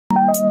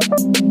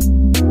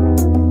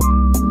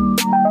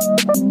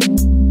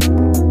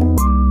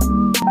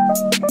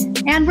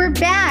And we're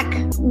back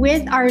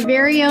with our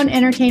very own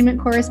entertainment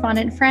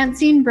correspondent,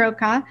 Francine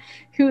Brokaw,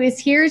 who is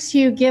here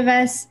to give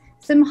us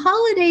some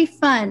holiday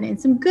fun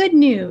and some good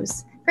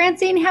news.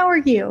 Francine, how are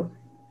you?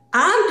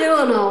 I'm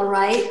doing all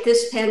right.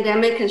 This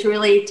pandemic has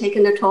really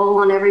taken a toll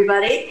on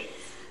everybody.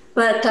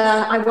 But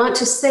I want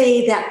to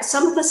say that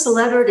some of the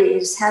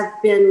celebrities have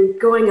been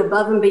going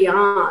above and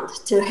beyond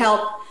to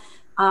help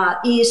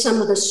ease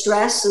some of the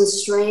stress and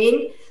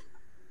strain.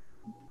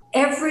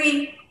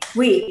 Every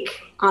week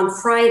on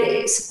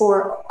Fridays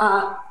for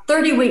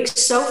 30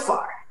 weeks so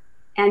far,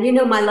 and you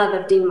know my love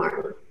of Dean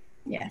Martin.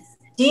 Yes.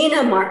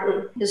 Dina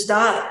Martin, his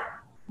daughter,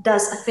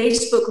 does a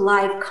Facebook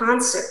Live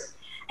concert.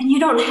 And you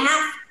don't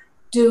have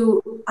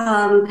to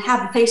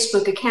have a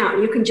Facebook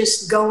account. You can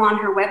just go on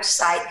her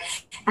website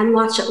and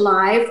watch it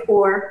live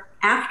or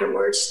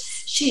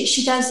afterwards.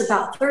 She does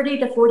about 30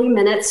 to 40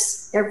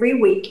 minutes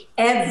every week.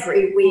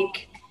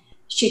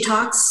 She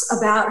talks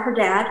about her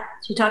dad.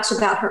 She talks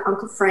about her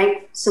Uncle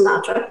Frank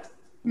Sinatra.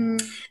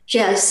 She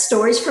has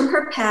stories from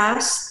her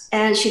past,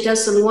 and she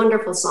does some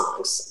wonderful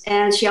songs.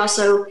 And she talks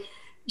to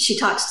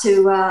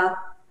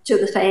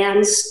the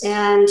fans,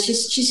 and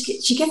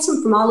she gets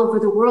them from all over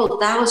the world,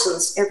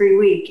 thousands every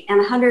week, and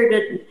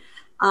 100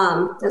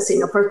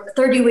 for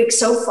 30 weeks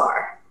so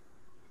far.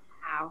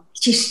 Wow.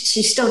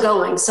 She's still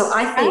going. So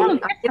I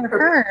think I give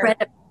her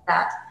credit for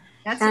that.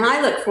 And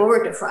I look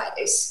forward to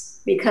Fridays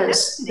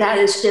because that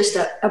is just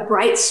a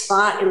bright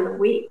spot in the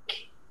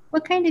week.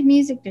 What kind of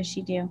music does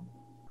she do?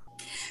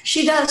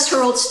 She does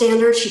her old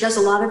standards. She does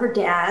a lot of her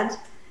dad.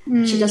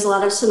 She does a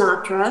lot of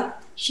Sinatra.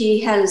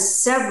 She has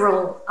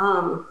several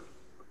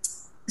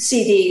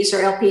CDs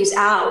or LPs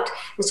out,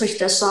 and so she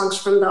does songs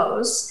from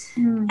those.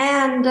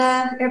 And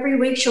every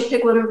week she'll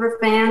pick one of her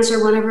fans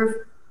or one of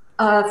her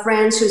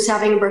friends who's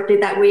having a birthday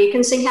that week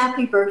and sing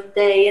happy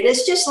birthday. And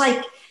it's just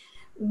like,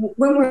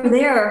 when we're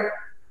there,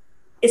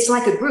 it's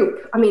like a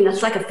group. I mean,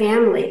 it's like a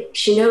family.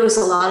 She knows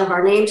a lot of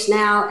our names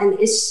now, and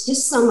it's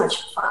just so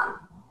much fun.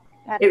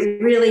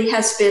 It really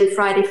has been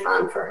Friday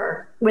fun for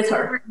her, with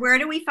her. Where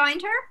do we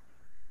find her?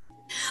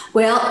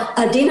 Well,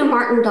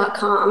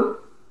 dinamartin.com.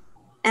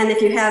 And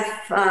if you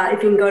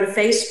can go to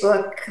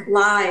Facebook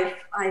Live,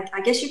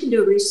 I guess you can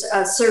do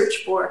a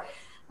search for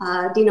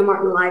Dina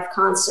Martin Live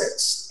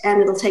concerts,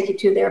 and it'll take you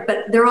to there.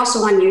 But they're also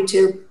on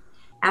YouTube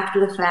after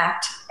the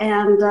fact.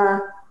 And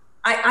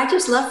I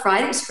just love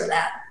Fridays for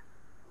that.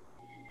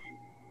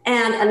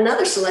 And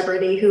another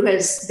celebrity who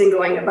has been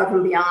going above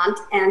and beyond,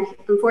 and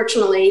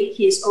unfortunately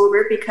he's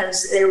over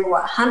because there were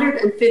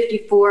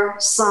 154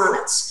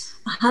 sonnets,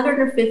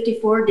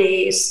 154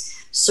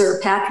 days. Sir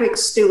Patrick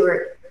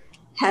Stewart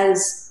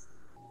has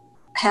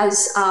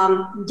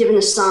given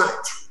a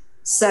sonnet.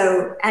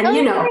 So, and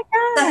you know,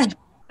 such a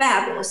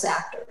fabulous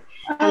actor.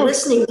 And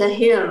listening to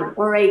him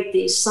orate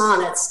these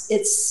sonnets,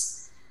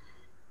 it's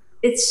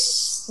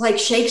like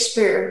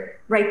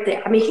Shakespeare right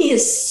there. I mean, he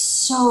is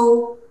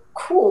so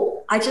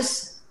cool. I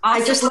just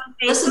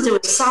listen to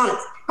his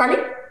sonnets. Pardon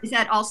me? Is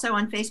that also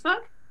on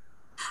Facebook?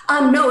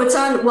 No, it's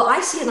on. Well,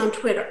 I see it on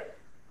Twitter.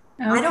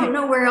 Okay. I don't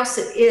know where else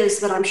it is,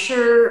 but I'm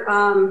sure.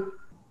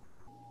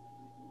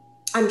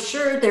 I'm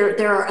sure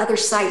there are other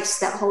sites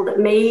that hold it.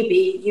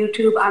 Maybe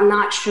YouTube. I'm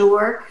not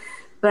sure.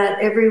 But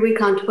every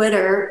week on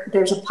Twitter,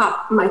 there's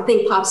my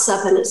thing pops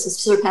up, and it's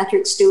Sir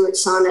Patrick Stewart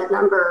sonnet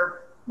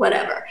number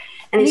whatever,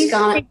 and he's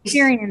gone.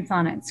 Shakespearean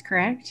sonnets,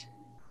 correct?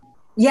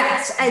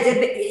 Yes, I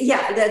did.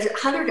 Yeah, that's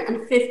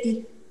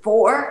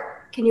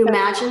 154. Can you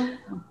imagine?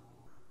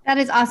 That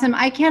is awesome.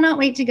 I cannot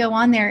wait to go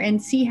on there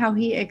and see how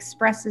he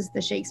expresses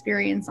the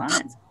Shakespearean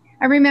sonnets.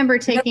 I remember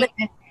taking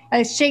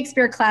a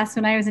Shakespeare class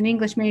when I was an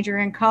English major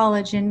in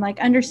college, and like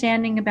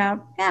understanding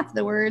about half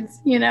the words,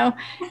 you know,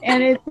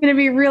 and it's going to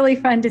be really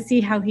fun to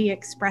see how he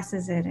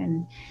expresses it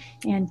and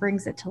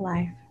brings it to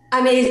life.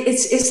 I mean,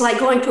 it's like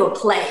going to a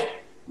play.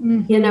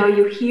 You know,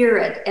 you hear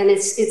it, and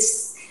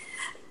it's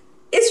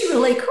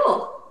really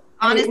cool.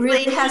 Honestly, it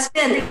really has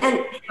been.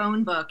 And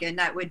phone book, and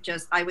I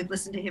would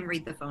listen to him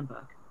read the phone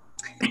book.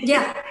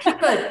 Yeah,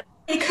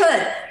 he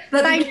could.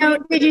 But I know.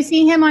 Did you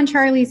see him on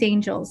Charlie's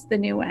Angels, the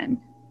new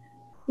one?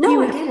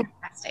 No, I didn't.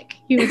 Fantastic.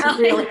 He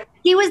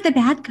was the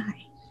bad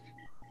guy.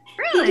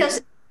 Really?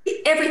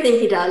 Everything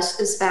he does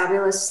is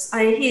fabulous.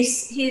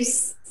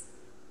 He's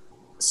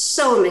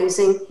so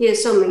amazing. He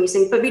is so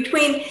amazing. But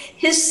between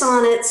his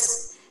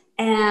sonnets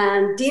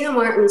and Dina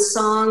Martin's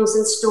songs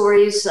and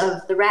stories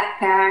of the Rat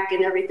Pack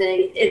and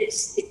everything,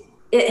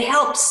 it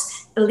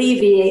helps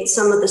alleviate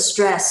some of the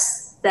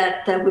stress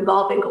that we've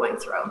all been going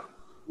through.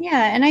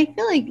 Yeah, and I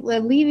feel like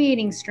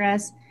alleviating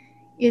stress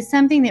is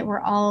something that we're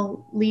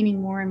all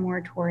leaning more and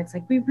more towards.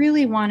 Like, we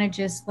really want to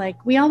just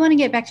we all want to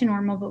get back to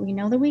normal, but we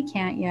know that we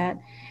can't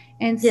yet.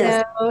 And so,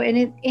 yes.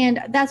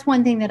 and that's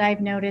one thing that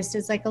I've noticed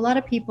is like a lot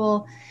of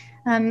people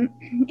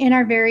in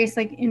our various,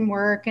 like in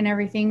work and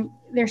everything,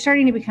 they're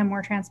starting to become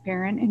more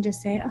transparent and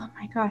just say, oh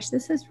my gosh,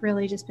 this has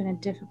really just been a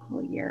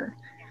difficult year.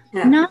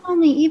 Yeah. Not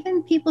only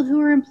even people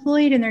who are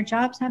employed and their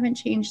jobs haven't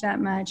changed that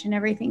much and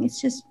everything. It's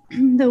just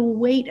the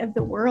weight of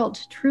the world,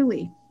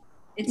 truly.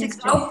 It's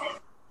exhausting.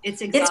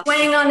 It's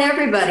weighing on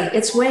everybody.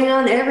 It's weighing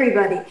on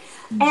everybody.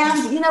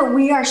 And, you know,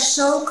 we are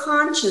so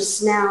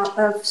conscious now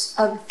of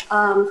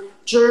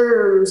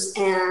germs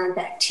and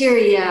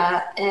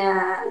bacteria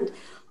and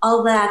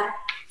all that,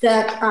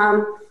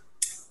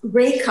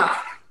 Raycop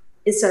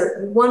is a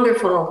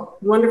wonderful,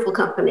 wonderful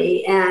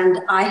company.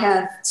 And I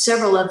have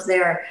several of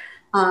their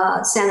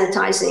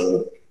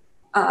sanitizing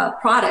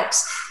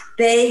products.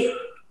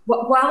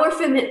 While we're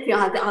filming,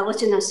 I'll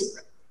let you know a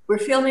secret. We're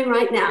filming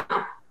right now.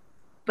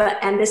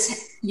 And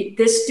this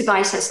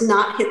device has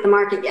not hit the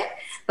market yet.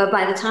 But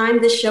by the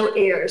time this show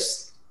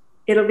airs,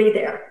 it'll be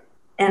there,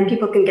 and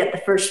people can get the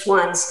first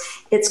ones.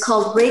 It's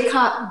called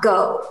Raycop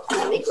Go.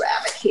 Let me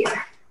grab it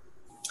here.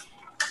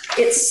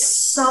 It's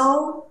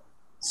so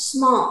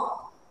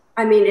small.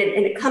 I mean,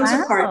 and it comes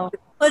apart. You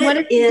can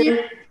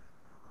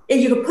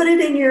put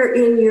it in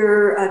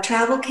your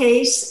travel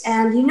case,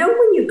 and you know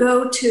when you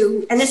go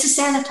to, and it's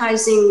a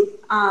sanitizing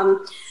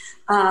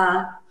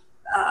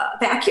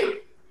vacuum.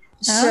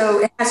 So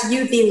it has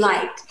UV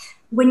light.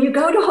 When you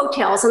go to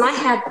hotels, and I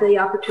had the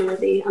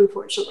opportunity,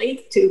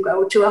 unfortunately, to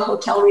go to a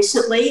hotel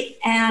recently,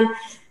 and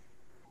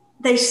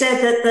they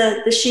said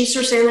that the sheets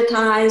are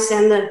sanitized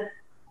and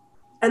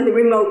the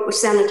remote was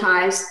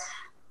sanitized,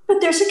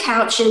 but there's a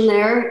couch in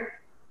there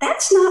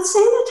that's not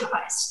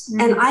sanitized.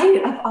 And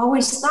I have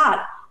always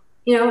thought,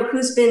 you know,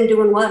 who's been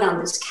doing what on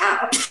this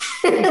couch?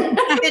 In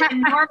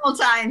normal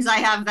times, I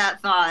have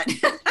that thought.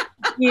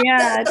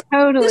 Yeah,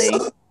 totally.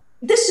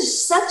 This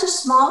is such a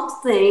small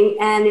thing,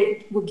 and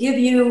it will give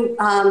you,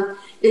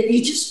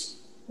 you just,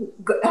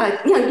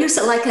 use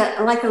it like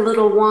a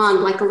little wand,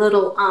 like a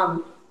little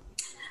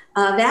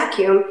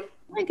vacuum.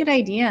 What a good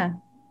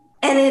idea.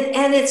 And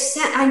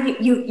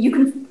you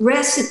can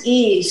rest at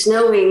ease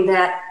knowing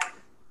that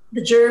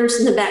the germs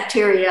and the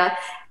bacteria,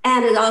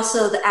 and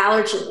also the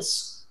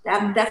allergens.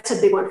 That's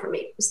a big one for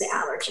me, is the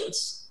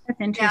allergens. That's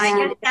interesting.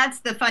 Yeah, I guess that's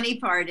the funny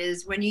part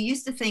is when you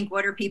used to think,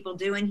 what are people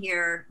doing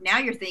here? Now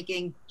you're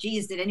thinking,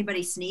 geez, did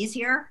anybody sneeze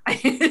here?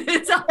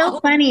 It's so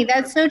funny.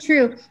 That's so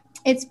true.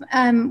 It's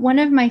one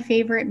of my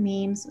favorite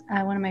memes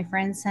one of my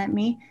friends sent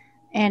me,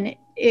 and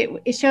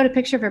it showed a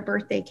picture of a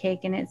birthday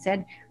cake, and it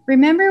said,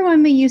 remember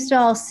when we used to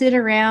all sit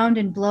around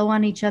and blow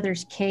on each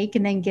other's cake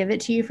and then give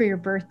it to you for your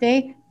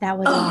birthday? That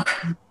was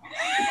awesome.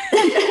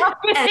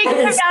 You think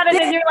about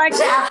it and you're like,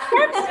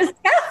 that's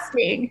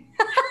disgusting.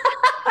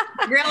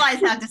 Realize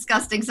how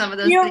disgusting some of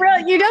those things.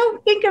 You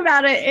don't think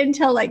about it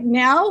until like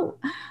now.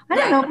 I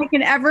don't know if I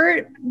can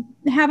ever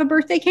have a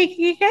birthday cake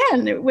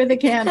again with a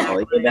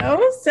candle, you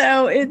know?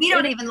 So we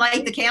don't even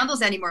light the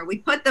candles anymore. We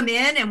put them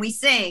in and we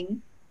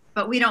sing,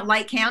 but we don't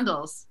light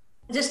candles.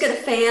 Just get a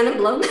fan and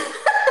blow them.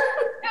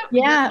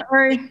 Yeah,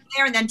 or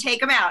there and then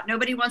take them out.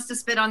 Nobody wants to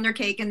spit on their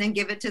cake and then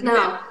give it to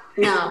them.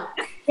 No.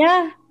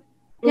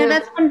 Yeah,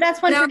 that's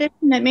one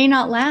tradition that may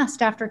not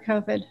last after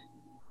COVID.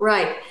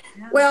 Right.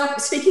 Yeah. Well,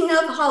 speaking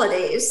of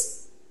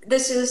holidays,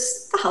 this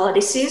is the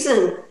holiday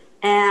season,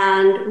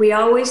 and we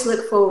always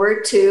look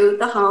forward to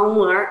the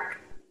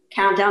Hallmark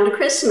countdown to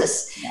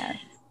Christmas. Yes.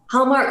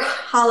 Hallmark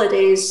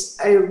holidays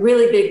are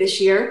really big this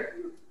year,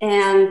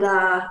 and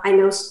I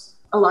know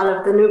a lot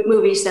of the new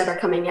movies that are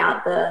coming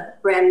out, the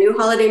brand new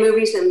holiday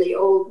movies and the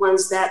old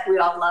ones that we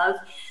all love.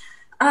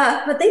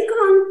 But they've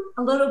gone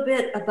a little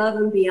bit above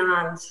and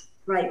beyond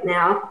right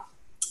now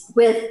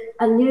with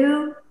a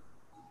new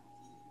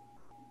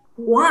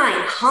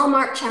wine,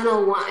 Hallmark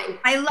Channel wine.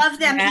 I love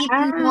them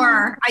even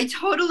more. I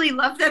totally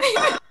love them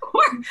even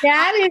more.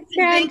 That is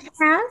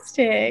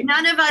fantastic.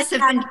 None of us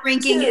have been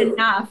drinking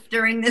enough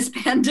during this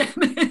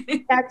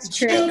pandemic. That's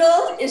true.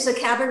 Jingle is a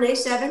Cabernet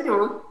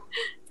Sauvignon.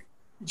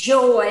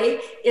 Joy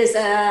is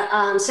a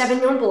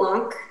Sauvignon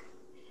Blanc.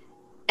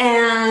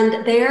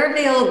 And they're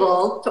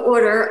available to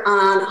order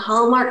on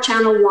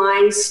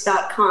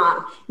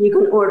hallmarkchannelwines.com. You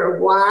can order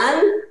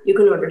one. You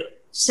can order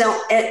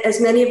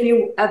as many of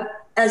you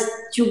as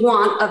you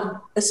want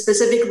of a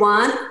specific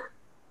one,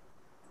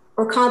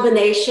 or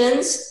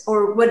combinations,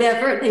 or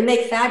whatever. They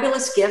make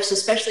fabulous gifts,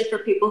 especially for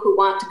people who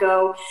want to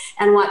go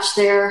and watch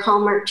their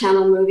Hallmark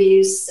Channel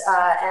movies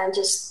and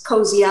just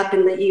cozy up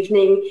in the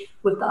evening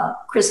with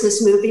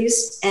Christmas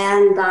movies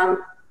and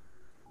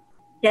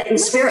get in the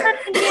spirit.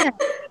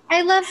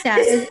 I love that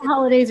as the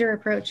holidays are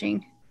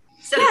approaching.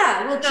 So,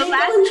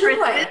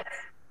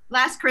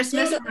 last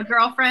Christmas with a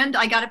girlfriend,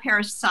 I got a pair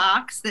of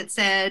socks that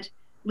said,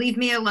 "Leave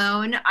me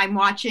alone, I'm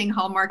watching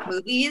Hallmark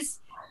movies."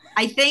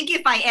 I think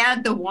if I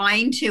add the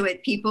wine to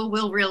it, people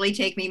will really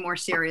take me more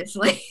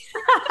seriously.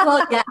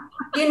 Well, yeah,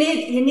 you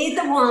need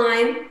the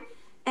wine,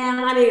 and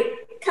I mean,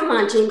 come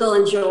on, Jingle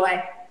and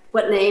Joy.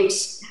 What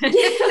names? So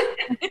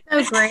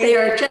great. They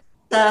are just,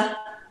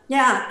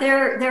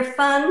 they're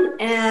fun,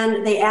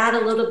 and they add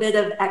a little bit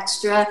of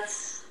extra.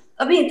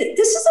 I mean,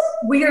 this is a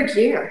weird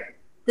year.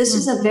 This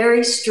is a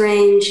very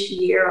strange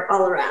year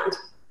all around.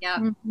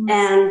 Yeah.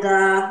 And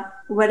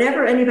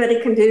whatever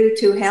anybody can do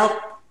to help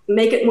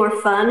make it more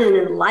fun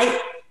and light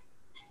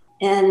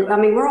And I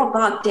mean, we're all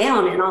bogged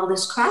down in all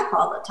this crap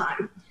all the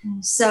time.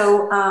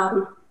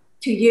 So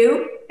to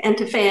you and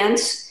to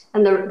fans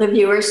and the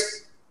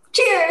viewers,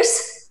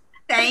 cheers.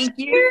 Thank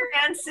you,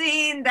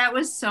 Francine. That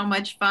was so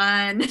much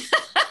fun.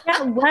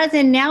 That was,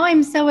 and now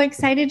I'm so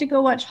excited to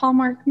go watch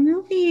Hallmark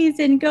movies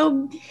and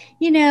go,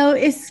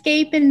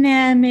 escape in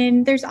them.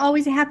 And there's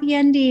always a happy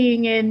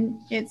ending, and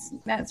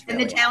that's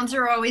really and the towns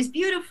are always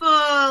beautiful,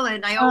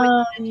 and I always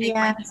want to take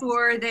my yes.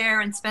 tour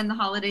there and spend the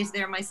holidays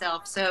there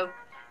myself. So,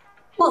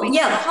 well,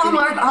 yeah,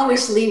 Hallmark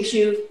always leaves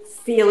you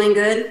feeling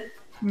good.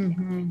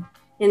 Mm-hmm.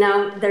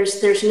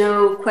 There's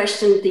no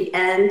question at the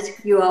end.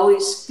 You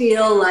always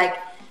feel like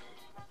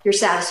you're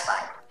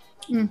satisfied,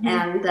 mm-hmm.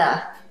 and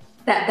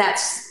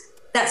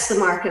that's the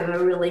mark of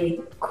a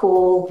really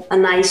cool, a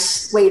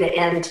nice way to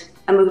end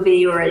a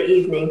movie or an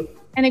evening.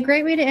 And a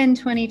great way to end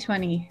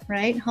 2020,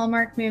 right?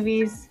 Hallmark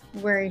movies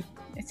where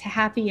it's a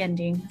happy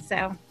ending.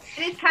 So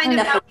it's kind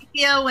of how we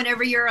feel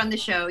whenever you're on the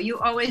show. You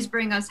always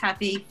bring us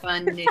happy,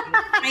 fun news.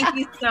 Thank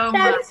you so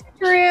much. That's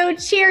true.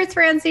 Cheers,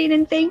 Francine,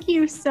 and thank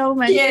you so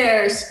much.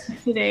 Cheers.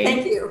 Today.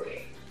 Thank you.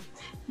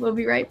 We'll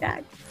be right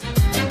back.